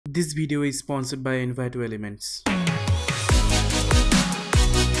This video is sponsored by Envato Elements.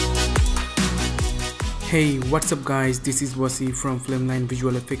 Hey, what's up guys, this is Wasi from FLIMLION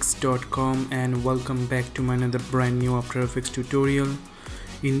VisualFX.com and welcome back to my another brand new After Effects tutorial.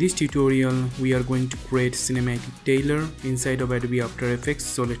 In this tutorial, we are going to create cinematic trailer inside of Adobe After Effects,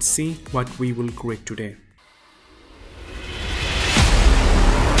 so let's see what we will create today.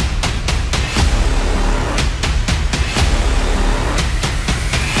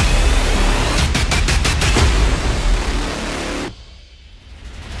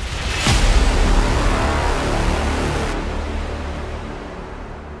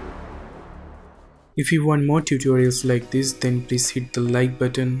 If you want more tutorials like this, then please hit the like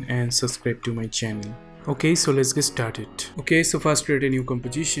button and subscribe to my channel. Okay, so let's get started. Okay, so first create a new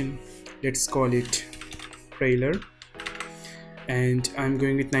composition. Let's call it trailer. And I'm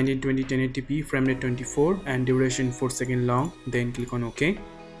going with 1920 1080p, frame rate 24 and duration 4 seconds long. Then click on OK.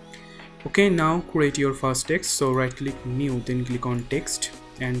 Okay, now create your first text. So right click new, then click on text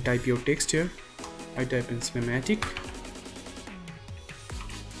and type your text here. I type in cinematic.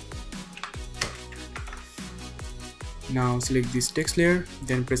 Now select this text layer,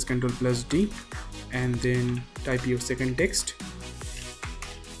 then press Ctrl+D and then type your second text.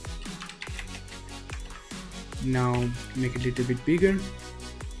 Now make it a little bit bigger.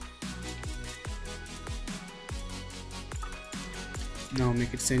 Now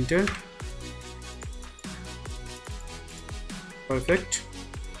make it center. Perfect.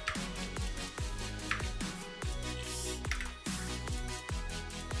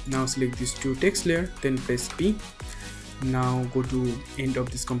 Now select these two text layer, then press P. Now go to end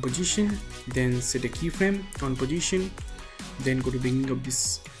of this composition, then set a keyframe on position, then go to beginning of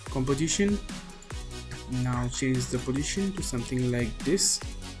this composition. Now change the position to something like this.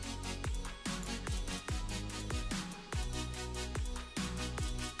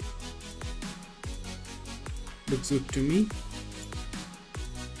 Looks good to me.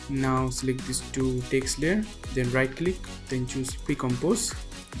 Now select these two text layer, then right click, then choose pre-compose,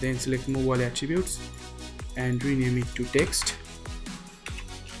 then select move all attributes and rename it to text,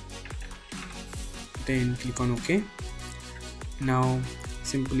 then click on OK. Now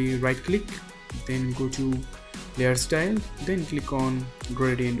simply right click, then go to layer style, then click on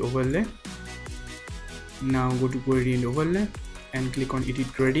gradient overlay. Now go to gradient overlay and click on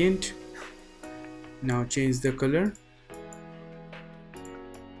edit gradient. Now change the color.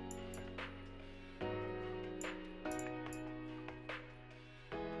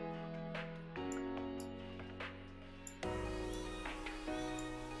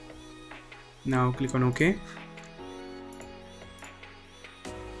 Now click on OK.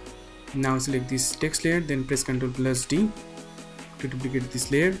 Now select this text layer, then press Ctrl+D to duplicate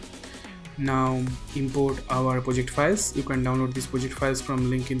this layer. Now import our project files. You can download these project files from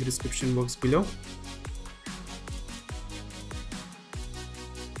link in the description box below.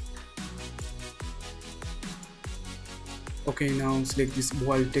 Okay, now select this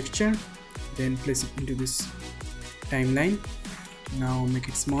wall texture, then place it into this timeline. Now make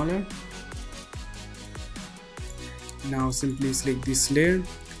it smaller. Now simply select this layer,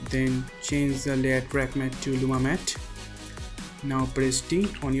 then change the layer track matte to Luma matte. Now press T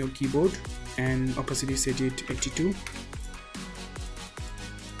on your keyboard and opacity set it 82.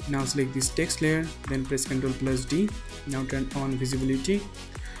 Now select this text layer, then press Ctrl+D. Now turn on visibility,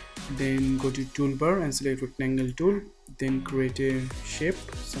 then go to toolbar and select rectangle tool, then create a shape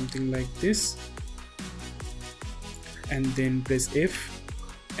something like this and then press F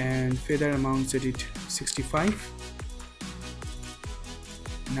and feather amount set it 65.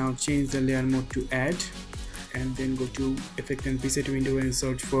 Now change the layer mode to add and then go to effect and preset window and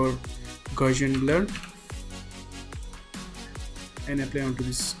search for Gaussian blur and apply onto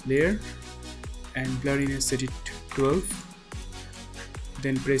this layer and blurriness set it 12.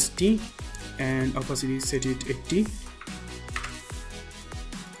 Then press T and opacity set it 80.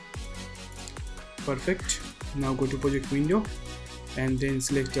 Perfect. Now go to project window and then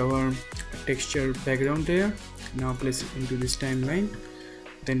select our texture background layer. Now place it into this timeline.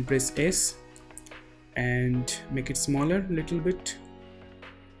 Then press S and make it smaller a little bit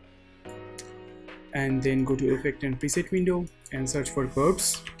and then go to effect and preset window and search for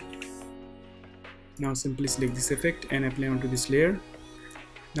curves. Now simply select this effect and apply onto this layer.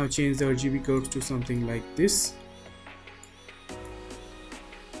 Now change the RGB curves to something like this.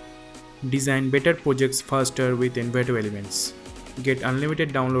 Design better projects faster with Envato Elements. Get unlimited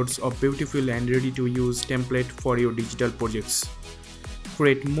downloads of beautiful and ready to use template for your digital projects.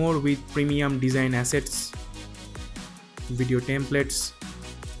 Create more with premium design assets, video templates,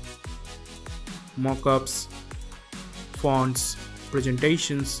 mockups, fonts,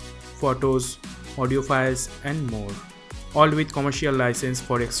 presentations, photos, audio files and more, all with commercial license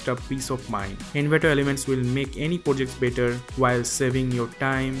for extra peace of mind. Envato Elements will make any projects better while saving your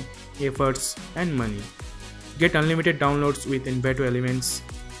time, efforts and money. Get unlimited downloads with Envato Elements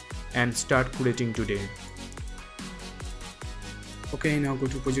and start creating today. Okay, now go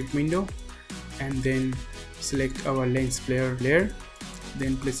to project window and then select our lens flare layer,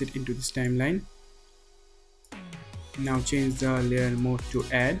 then place it into this timeline. Now change the layer mode to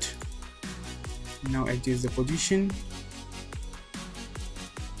add. Now adjust the position,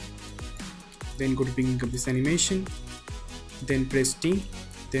 then go to beginning of this animation, then press T,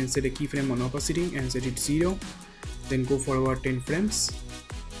 then set a keyframe on opacity and set it 0, then go forward 10 frames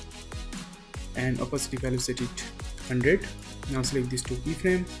and opacity value set it 100. Now select these two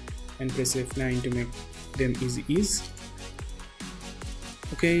keyframes and press F9 to make them ease.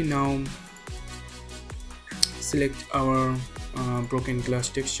 Okay, now select our broken glass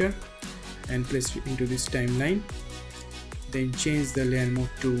texture and place it into this timeline, then change the layer mode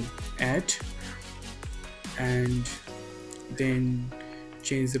to add and then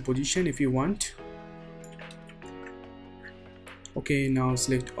change the position if you want. Okay, now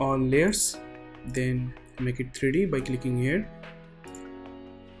select all layers, then make it 3D by clicking here.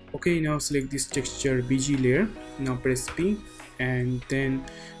 Okay, now select this texture BG layer, now press P and then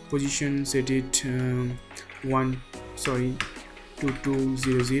position set it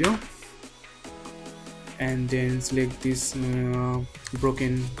 2200 and then select this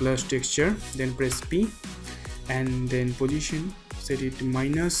broken glass texture, then press P and then position set it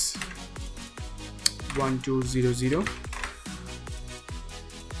 -1200.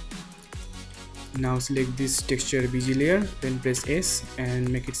 Now select this texture BG layer, then press S and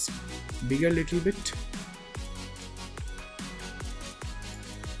make it bigger a little bit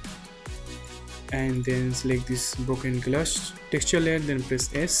and then select this broken glass texture layer, then press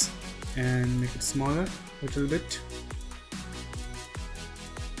S and make it smaller a little bit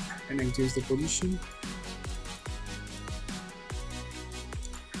and adjust the position.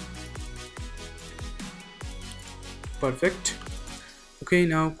 Perfect. Okay,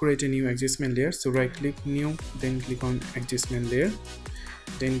 now create a new adjustment layer. So right click new, then click on adjustment layer,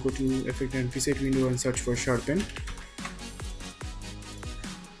 then go to effect and preset window and search for sharpen.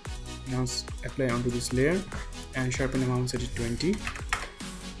 Now apply onto this layer and sharpen amount set it 20.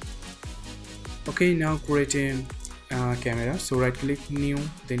 Okay, now create a camera. So right click new,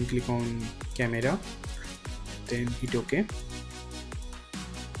 then click on camera, then hit OK,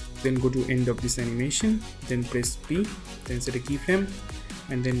 then go to end of this animation, then press P, then set a keyframe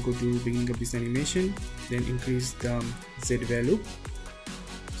and then go to beginning of this animation, then increase the Z value,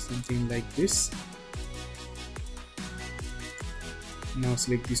 something like this. Now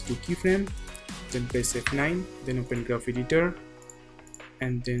select these two keyframes, then press F9, then open graph editor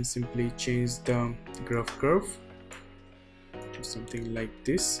and then simply change the graph curve to something like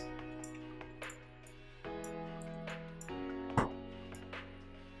this.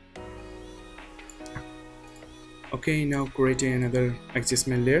 Okay, now create another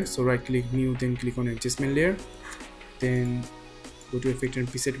adjustment layer. So right click new, then click on adjustment layer, then go to effect and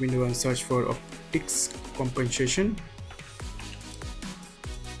preset window and search for optics compensation.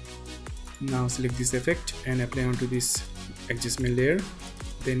 Now select this effect and apply onto this adjustment layer,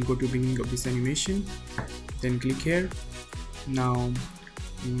 then go to beginning of this animation, then click here. Now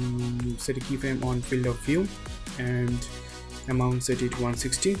set a keyframe on field of view and amount set it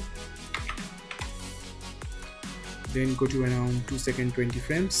 160, then go to around 2 seconds 20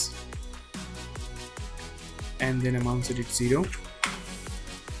 frames and then amount set it 0,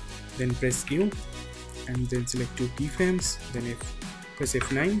 then press U and then select two keyframes, then press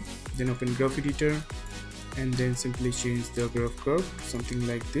F9, then open graph editor and then simply change the graph curve to something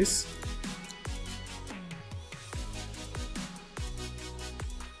like this.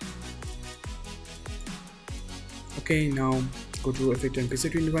 Okay, now go to effect and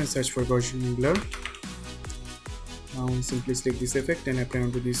preset window and search for Gaussian blur. Now simply select this effect and apply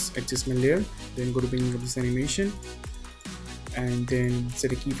onto this adjustment layer, then go to beginning of this animation and then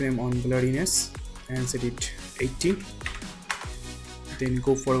set a keyframe on blurriness and set it 80, then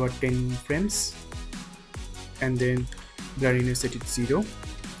go forward 10 frames and then blurriness set it 0,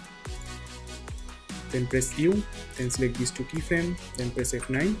 then press U, then select these two keyframes, then press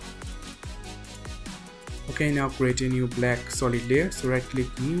F9. Okay, now create a new black solid layer. So right click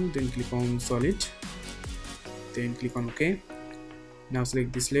new, then click on solid, then click on OK. Now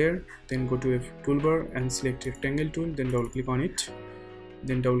select this layer, then go to a toolbar and select rectangle tool, then double click on it,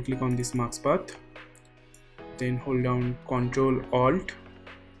 then double click on this mask path, then hold down Ctrl Alt,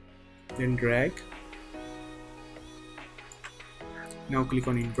 then drag Now click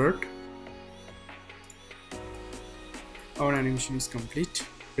on invert. Our animation is complete.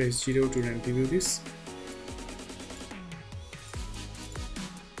 Press 0 to run preview this.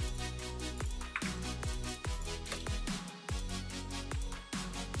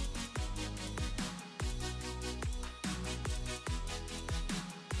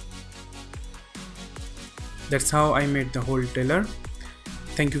 That's how I made the whole trailer.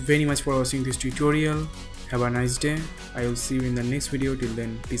 Thank you very much for watching this tutorial. Have a nice day. I will see you in the next video. Till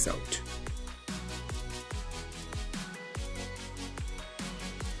then, peace out.